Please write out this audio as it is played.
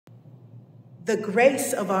The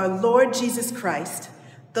grace of our Lord Jesus Christ,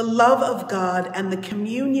 the love of God, and the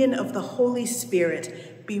communion of the Holy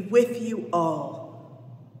Spirit be with you all.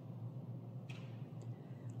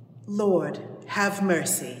 Lord, have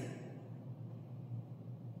mercy.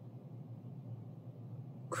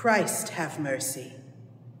 Christ, have mercy.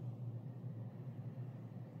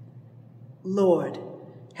 Lord,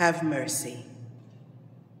 have mercy.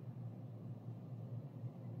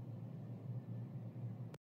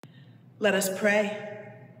 Let us pray.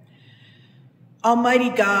 Almighty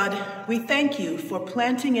God, we thank you for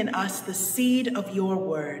planting in us the seed of your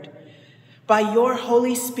word. By your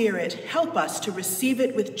Holy Spirit, help us to receive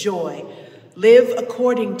it with joy, live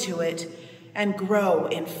according to it, and grow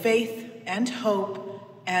in faith and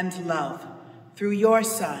hope and love. Through your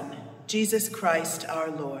Son, Jesus Christ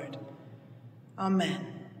our Lord. Amen.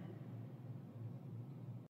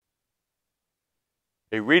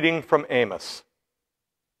 A reading from Amos.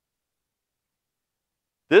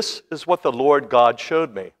 This is what the Lord God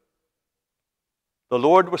showed me. The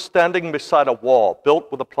Lord was standing beside a wall built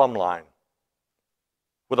with a plumb line,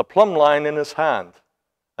 with a plumb line in his hand.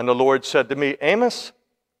 And the Lord said to me, Amos,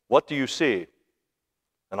 what do you see?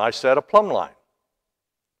 And I said, a plumb line.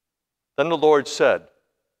 Then the Lord said,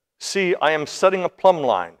 see, I am setting a plumb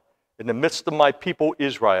line in the midst of my people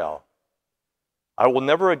Israel. I will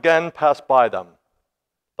never again pass by them.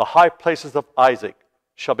 The high places of Isaac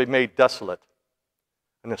shall be made desolate,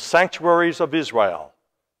 and the sanctuaries of Israel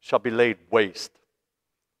shall be laid waste.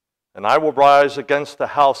 And I will rise against the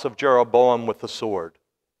house of Jeroboam with the sword.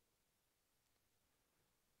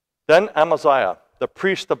 Then Amaziah, the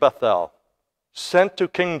priest of Bethel, sent to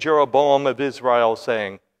King Jeroboam of Israel,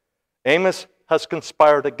 saying, Amos has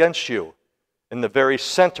conspired against you in the very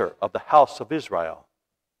center of the house of Israel,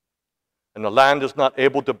 and the land is not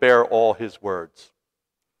able to bear all his words.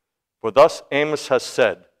 For thus Amos has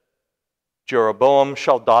said, Jeroboam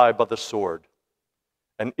shall die by the sword,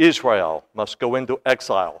 and Israel must go into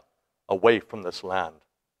exile away from this land.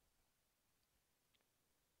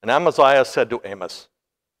 And Amaziah said to Amos,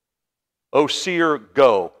 O seer,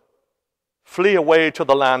 go, flee away to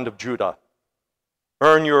the land of Judah,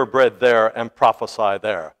 earn your bread there and prophesy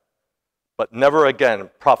there, but never again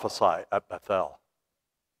prophesy at Bethel.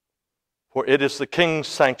 For it is the king's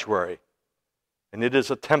sanctuary, and it is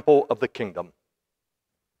a temple of the kingdom.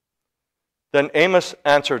 Then Amos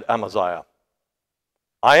answered Amaziah,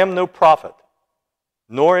 I am no prophet,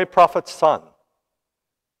 nor a prophet's son,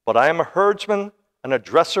 but I am a herdsman and a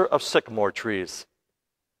dresser of sycamore trees.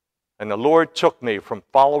 And the Lord took me from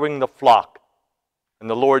following the flock, and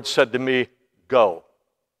the Lord said to me, go,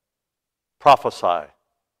 prophesy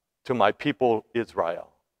to my people Israel.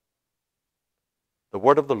 The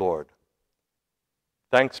word of the Lord.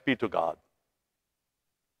 Thanks be to God.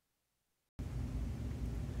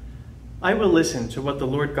 I will listen to what the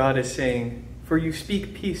Lord God is saying, for you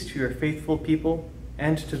speak peace to your faithful people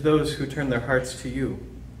and to those who turn their hearts to you.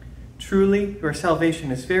 Truly, your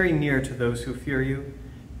salvation is very near to those who fear you,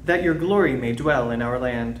 that your glory may dwell in our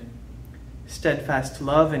land. Steadfast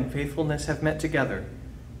love and faithfulness have met together.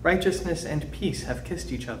 Righteousness and peace have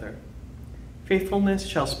kissed each other. Faithfulness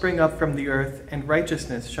shall spring up from the earth, and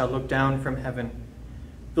righteousness shall look down from heaven.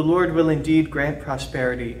 The Lord will indeed grant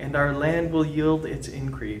prosperity, and our land will yield its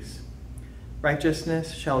increase.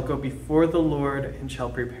 Righteousness shall go before the Lord, and shall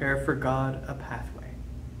prepare for God a pathway.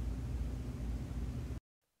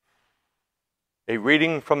 A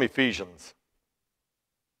reading from Ephesians.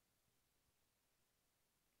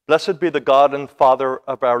 Blessed be the God and Father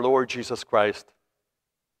of our Lord Jesus Christ,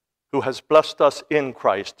 who has blessed us in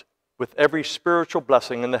Christ with every spiritual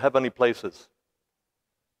blessing in the heavenly places,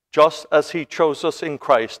 just as he chose us in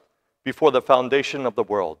Christ before the foundation of the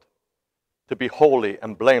world, to be holy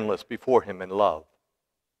and blameless before him in love.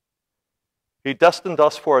 He destined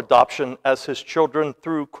us for adoption as his children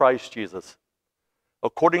through Christ Jesus,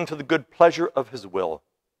 according to the good pleasure of his will,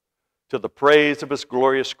 to the praise of his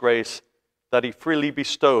glorious grace that he freely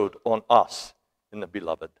bestowed on us in the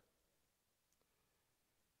Beloved.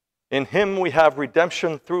 In him we have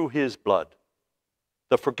redemption through his blood,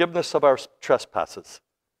 the forgiveness of our trespasses,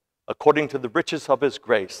 according to the riches of his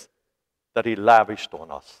grace that he lavished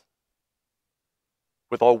on us.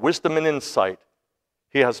 With all wisdom and insight,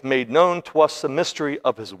 he has made known to us the mystery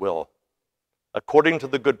of his will, according to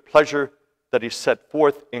the good pleasure that he set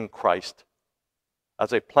forth in Christ,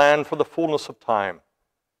 as a plan for the fullness of time,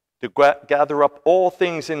 to gather up all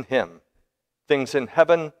things in him, things in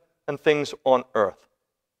heaven and things on earth.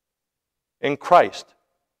 In Christ,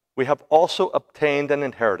 we have also obtained an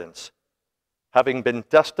inheritance, having been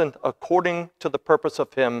destined according to the purpose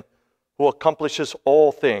of him who accomplishes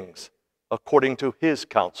all things according to his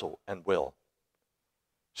counsel and will,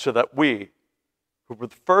 so that we, who were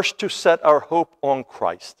the first to set our hope on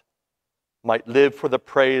Christ, might live for the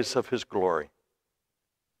praise of his glory.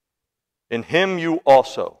 In him you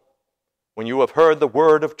also, when you have heard the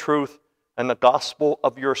word of truth and the gospel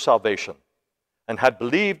of your salvation, and had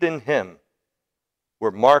believed in him,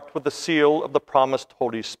 were marked with the seal of the promised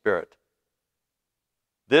Holy Spirit.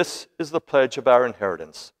 This is the pledge of our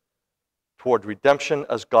inheritance toward redemption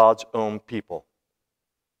as God's own people,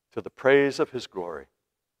 to the praise of his glory.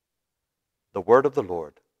 The word of the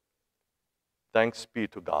Lord. Thanks be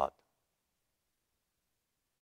to God.